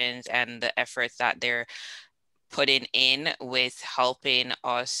politicians and the efforts that they're putting in with helping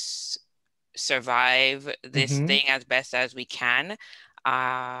us survive this thing as best as we can.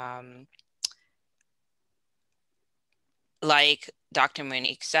 Like Dr.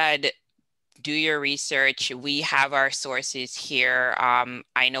 Monique said, do your research. We have our sources here.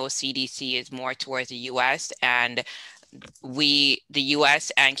 I know CDC is more towards the US, and the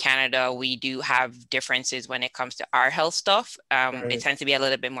US and Canada, we do have differences when it comes to our health stuff. It tends to be a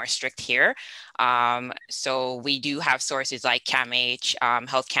little bit more strict here. So we do have sources like CAMH,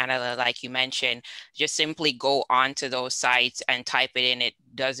 Health Canada, like you mentioned. Just simply go onto those sites and type it in. It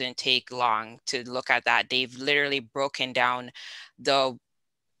doesn't take long to look at that. They've literally broken down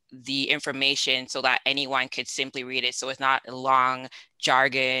the information so that anyone could simply read it. So it's not long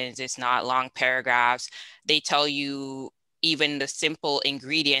jargons, it's not long paragraphs. They tell you even the simple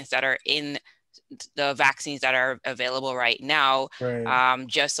ingredients that are in the vaccines that are available right now,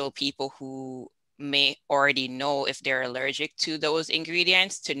 just so people who may already know if they're allergic to those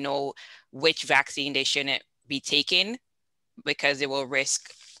ingredients to know which vaccine they shouldn't be taking, because it will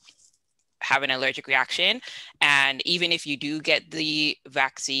risk have an allergic reaction. And even if you do get the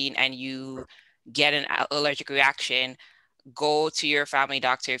vaccine and you get an allergic reaction, go to your family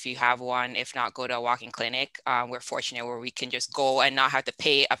doctor if you have one. If not, go to a walk-in clinic. We're fortunate where we can just go and not have to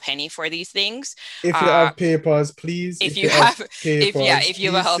pay a penny for these things. If you have papers, please. If you have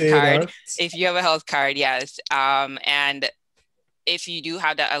a health card, if you have a health card, yes. And if you do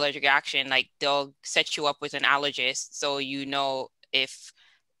have that allergic reaction, like they'll set you up with an allergist, so you know if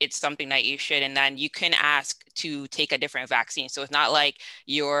it's something that you should, and then you can ask to take a different vaccine. So it's not like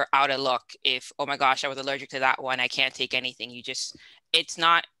you're out of luck if, oh my gosh, I was allergic to that one, I can't take anything. It's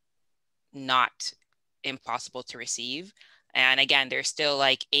not impossible to receive. And again, there's still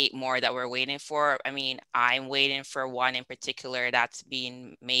like 8 more that we're waiting for. I mean, I'm waiting for one in particular that's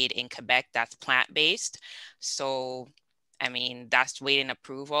being made in Quebec that's plant-based. So, I mean, that's waiting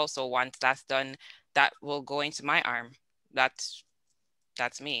approval. So once that's done, that will go into my arm. That's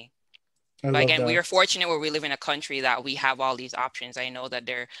me. But again, we are fortunate where we live in a country that we have all these options. I know that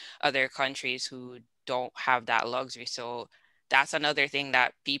there are other countries who don't have that luxury. So that's another thing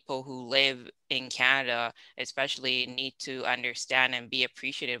that people who live in Canada especially need to understand and be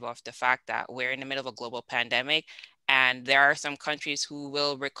appreciative of, the fact that we're in the middle of a global pandemic, and there are some countries who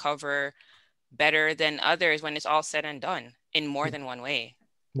will recover better than others when it's all said and done in more than one way.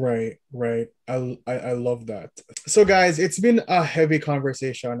 Right. I love that. So guys, it's been a heavy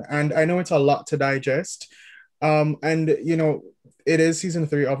conversation, and I know it's a lot to digest. And you know, it is season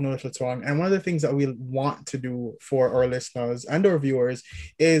 3 of No Little Twang, and one of the things that we want to do for our listeners and our viewers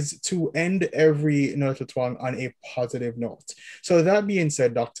is to end every No Little Twang on a positive note. So that being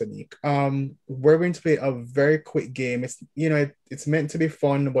said, Dr. Neek, we're going to play a very quick game. It's meant to be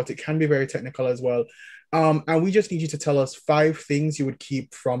fun, but it can be very technical as well. And we just need you to tell us 5 things you would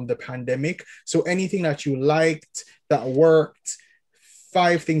keep from the pandemic. So anything that you liked, that worked,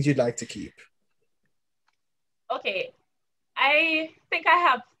 5 things you'd like to keep. Okay. I think I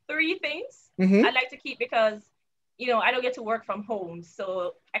have 3 things I'd like to keep because, I don't get to work from home.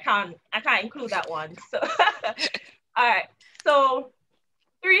 So I can't include that one. So, all right. So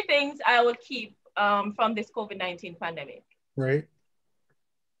 3 things I would keep from this COVID-19 pandemic. Right.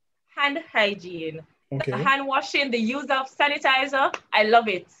 Hand hygiene. Okay. The hand washing, the use of sanitizer, I love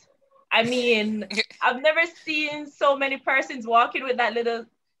it. I mean, I've never seen so many persons walking with that little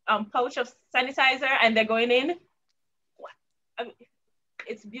pouch of sanitizer and they're going in.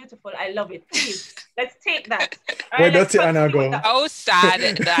 It's beautiful. I love it. Please, let's take that. Where does it Anna go? How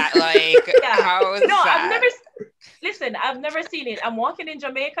sad that, like, how sad. I've never seen it. I'm walking in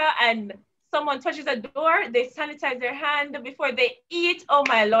Jamaica and someone touches a door, they sanitize their hand before they eat. Oh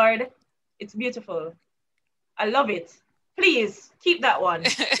my Lord. It's beautiful. I love it. Please keep that one.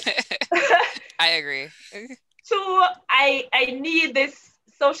 I agree. 2, I need this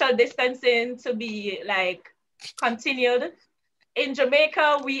social distancing to be like continued. In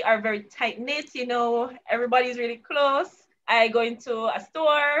Jamaica, we are very tight-knit, everybody's really close. I go into a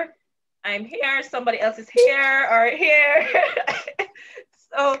store, I'm here, somebody else is here or here.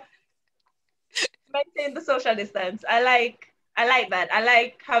 So maintain the social distance. I like that. I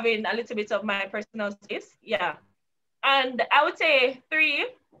like having a little bit of my personal space. Yeah. And I would say 3,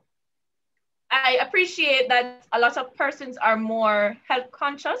 I appreciate that a lot of persons are more health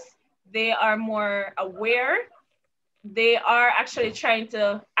conscious. They are more aware. They are actually trying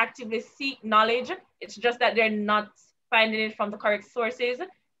to actively seek knowledge. It's just that they're not finding it from the correct sources.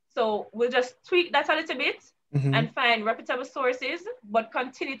 So we'll just tweak that a little bit and find reputable sources, but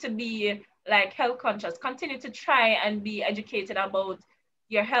continue to be like health conscious. Continue to try and be educated about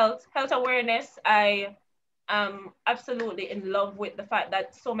your health awareness. I am absolutely in love with the fact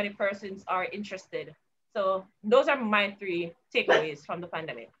that so many persons are interested. So those are my three takeaways from the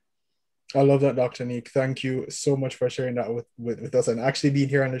pandemic. I love that, Dr. Neek. Thank you so much for sharing that with us and actually being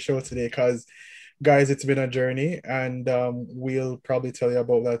here on the show today. Because, guys, it's been a journey, and we'll probably tell you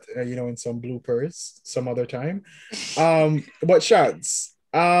about that, in some bloopers some other time. But Shads,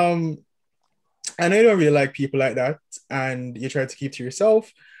 I know you don't really like people like that, and you try to keep to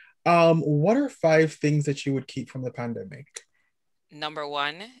yourself. What are 5 things that you would keep from the pandemic? Number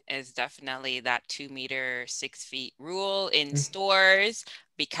one is definitely that 2 meter, 6 feet rule in stores,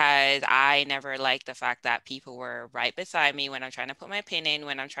 because I never liked the fact that people were right beside me when I'm trying to put my pin in,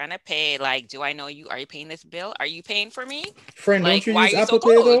 when I'm trying to pay. Like, do I know you? Are you paying this bill? Are you paying for me? Friend, Like, don't you why use are you so Apple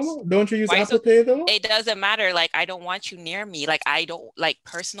Pay close? though? Don't you use Why Apple so? Pay though? It doesn't matter. Like, I don't want you near me. Like, I don't like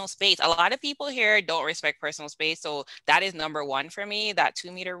personal space. A lot of people here don't respect personal space. So that is number one for me, that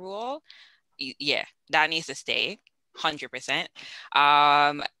 2 meter rule. Yeah, that needs to stay 100%.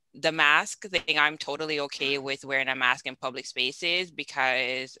 The mask thing, I'm totally okay with wearing a mask in public spaces,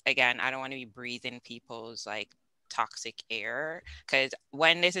 because again, I don't want to be breathing people's like toxic air, because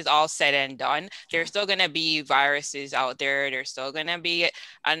when this is all said and done, there's still going to be viruses out there. There's still going to be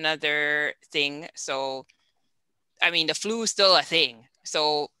another thing. So I mean, the flu is still a thing.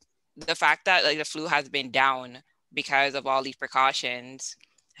 So the fact that like the flu has been down because of all these precautions,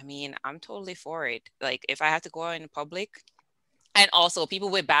 I mean, I'm totally for it. Like, if I have to go out in public, and also people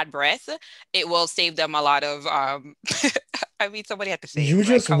with bad breath, it will save them a lot of I mean, somebody had to say it. You Like,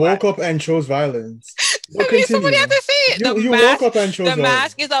 just come on. woke up and chose violence. So I mean, somebody continue. had to say it. You woke up and chose The violence.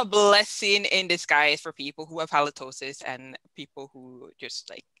 mask is a blessing in disguise for people who have halitosis and people who just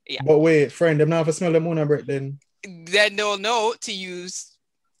like, yeah. But wait, friend, them not have to smell the moon and breath then. Then they'll know to use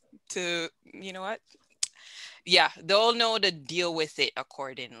to, you know what? Yeah, they'll know to deal with it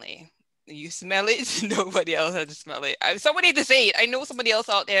accordingly. You smell it, nobody else has to smell it. Somebody had to say it. I know somebody else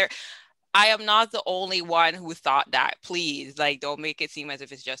out there. I am not the only one who thought that. Please, like, don't make it seem as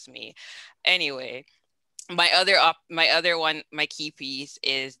if it's just me. Anyway, my other one, my key piece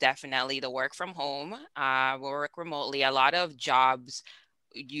is definitely the work from home. We'll work remotely. A lot of jobs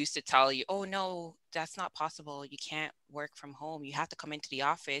used to tell you, oh no, that's not possible. You can't work from home. You have to come into the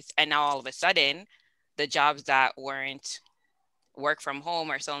office. And now all of a sudden, the jobs that weren't work from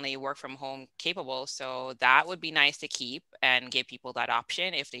home are suddenly work from home capable. So that would be nice to keep and give people that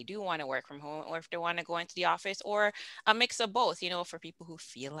option if they do want to work from home, or if they want to go into the office, or a mix of both, for people who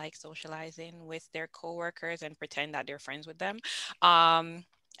feel like socializing with their coworkers and pretend that they're friends with them. I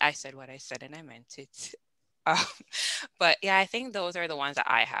said what I said and I meant it. But yeah, I think those are the ones that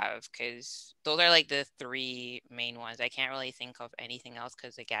I have, because those are like the 3 main ones. I can't really think of anything else,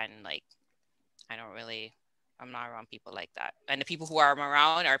 because again, like, I'm not around people like that. And the people who I'm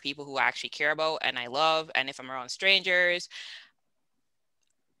around are people who I actually care about and I love. And if I'm around strangers,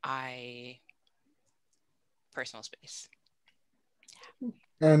 personal space.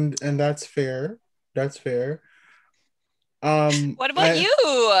 And that's fair. That's fair. What about you?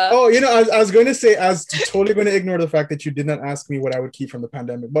 Oh, I was going to say, I was totally going to ignore the fact that you did not ask me what I would keep from the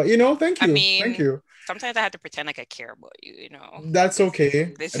pandemic. But, thank you. I mean, thank you. Sometimes I have to pretend like I care about you, That's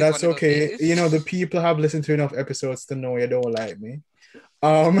okay. That's okay. Days. The people have listened to enough episodes to know you don't like me.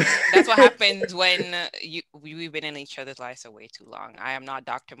 That's what happens when we've been in each other's lives for way too long. I am not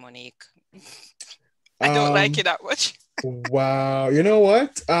Dr. Monique. I don't like you that much. Wow. You know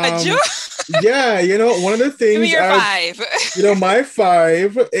what? Yeah, one of the things. Give me your 5. My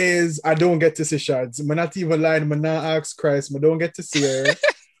 5 is I don't get to see Shads. I'm not even lying. I'm not ask Christ. I don't get to see her.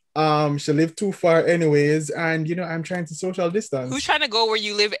 She live too far anyways, and I'm trying to social distance. Who's trying to go where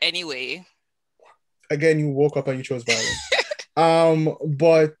you live anyway? Again, you woke up and you chose violence.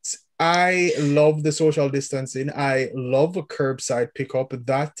 But I love the social distancing. I love a curbside pickup.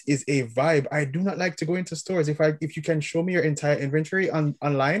 That is a vibe. I do not like to go into stores. If you can show me your entire inventory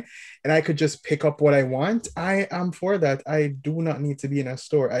online and I could just pick up what I want, I am for that. I do not need to be in a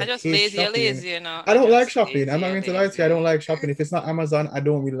store. I just hate lazy, I don't like shopping. I'm not going to lie to you. I don't like shopping. If it's not Amazon, I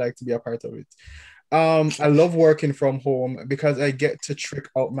don't really like to be a part of it. I love working from home because I get to trick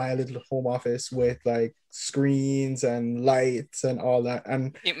out my little home office with like screens and lights and all that.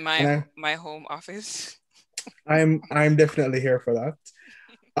 And my home office. I'm definitely here for that.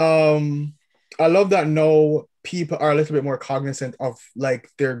 I love that now people are a little bit more cognizant of like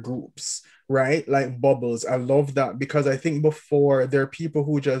their groups, right? Like bubbles. I love that because I think before there are people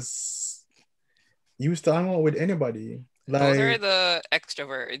who just used to hang out with anybody. Those are Like, the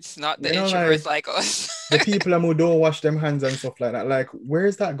extroverts, not the you know, introverts like us. the people who don't wash them hands and stuff like that. Like,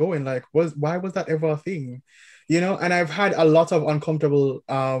 where's that going? Like, why was that ever a thing? And I've had a lot of uncomfortable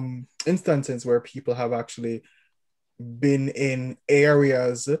instances where people have actually been in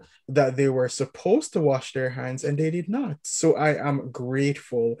areas that they were supposed to wash their hands and they did not. So I am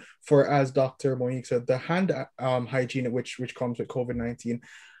grateful for, as Dr. Monique said, the hand hygiene which comes with COVID-19.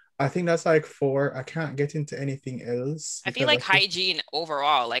 I think that's like four. I can't get into anything else I feel because like hygiene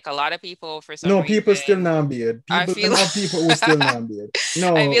overall, like a lot of people for some no, people still reason, not beard. I People, feel have people who still not beard. I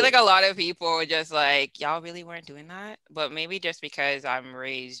feel No, like a lot of people just like, y'all really weren't doing that. But maybe just because I'm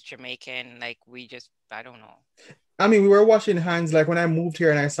raised Jamaican, like I don't know. I mean, we were washing hands. Like when I moved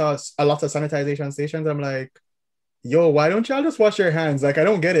here and I saw a lot of sanitization stations, I'm like, yo, why don't y'all just wash your hands? Like, I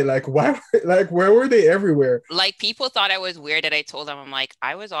don't get it. Like, why, like, where were they everywhere? Like people thought I was weird that I told them, I'm like,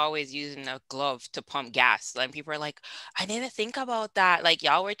 I was always using a glove to pump gas. And people are like, I didn't think about that. Like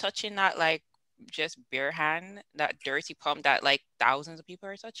y'all were touching that like just bare hand, that dirty pump that like thousands of people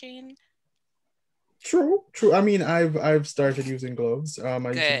are touching. True. I mean, I've started using gloves. I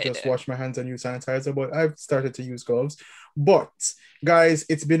used to just Good. wash my hands and use sanitizer, but I've started to use gloves. But guys,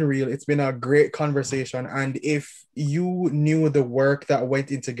 it's been real. It's been a great conversation. And if you knew the work that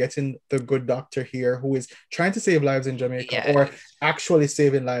went into getting the good doctor here, who is trying to save lives in Jamaica, or actually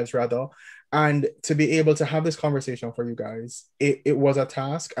saving lives rather, and to be able to have this conversation for you guys, it was a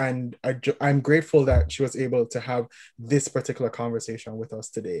task, and I'm grateful that she was able to have this particular conversation with us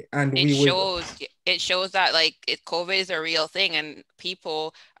today. And it shows that like COVID is a real thing, and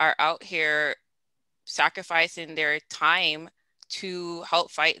people are out here sacrificing their time to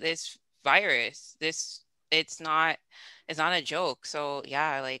help fight this virus. It's not a joke. So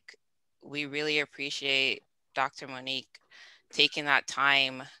yeah, like we really appreciate Dr. Monique taking that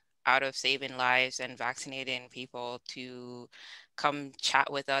time out of saving lives and vaccinating people to come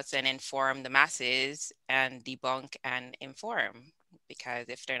chat with us and inform the masses and debunk and inform. Because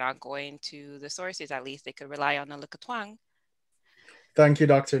if they're not going to the sources, at least they could rely on the Lucatwang. Thank you,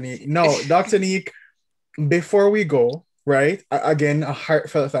 Dr. Neek. No, Dr. Neek, before we go, right? Again, a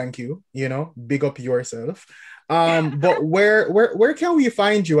heartfelt thank you. Big up yourself. But where can we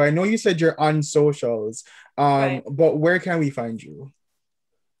find you? I know you said you're on socials. Right. But where can we find you?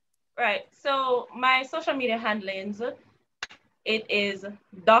 Right. So my social media handlings, it is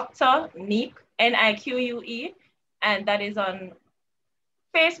Dr. Nique, Nique, and that is on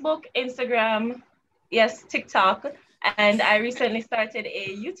Facebook, Instagram, yes, TikTok, and I recently started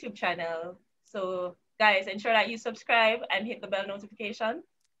a YouTube channel. So guys, ensure that you subscribe and hit the bell notification.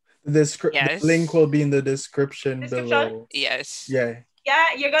 The link will be in the description below. Yes. Yeah,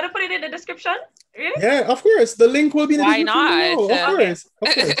 you're gonna put it in the description? Really? Yeah, of course. The link will be in the description below. Of course.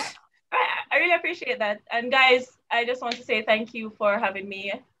 I really appreciate that. And guys, I just want to say thank you for having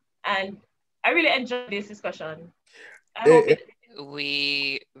me. And I really enjoyed this discussion.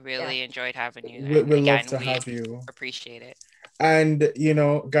 We really enjoyed having you. We'd love to have you. Appreciate it. And,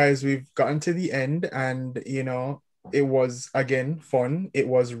 guys, we've gotten to the end, and, it was, again, fun. It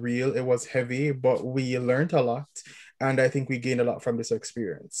was real. It was heavy, but we learned a lot. And I think we gained a lot from this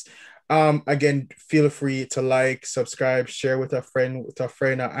experience. Again, feel free to like, subscribe, share with a friend,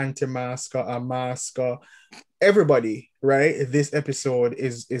 an anti-masker, a masker, everybody, right? This episode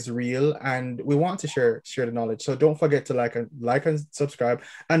is real, and we want to share the knowledge. So don't forget to like and subscribe,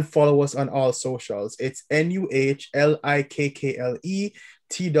 and follow us on all socials. It's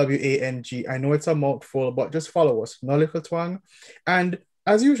NUHLIKKLETWANG. I know it's a mouthful, but just follow us. No little twang. And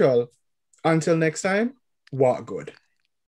as usual, until next time, walk good.